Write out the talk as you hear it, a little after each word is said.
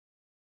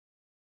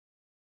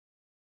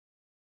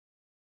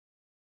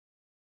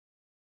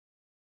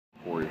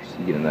for you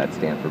get in that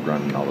Stanford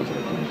run and all those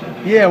other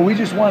teams? Yeah, we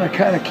just want to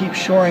kind of keep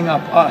shoring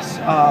up us.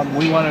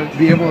 We want to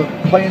be able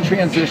to play in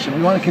transition.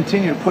 We want to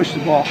continue to push the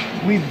ball.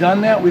 We've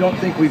done that. We don't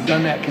think we've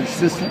done that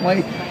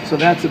consistently, so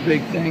that's a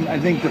big thing. I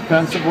think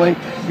defensively,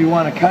 we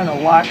want to kind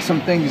of lock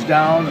some things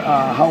down,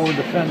 how we're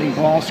defending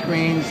ball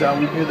screens.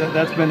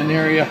 That's been an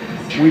area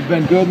we've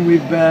been good and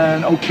we've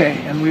been okay,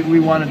 and we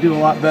want to do a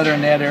lot better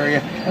in that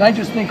area. And I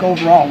just think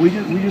overall, we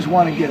just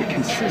want to get a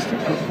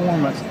consistent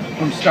performance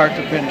from start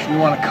to finish. We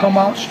want to come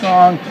out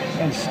strong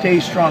and stay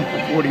strong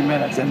for 40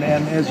 minutes. And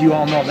as you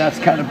all know, that's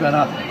kind of been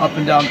a up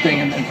and down thing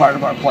in part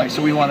of our play.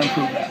 So we want to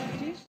improve that.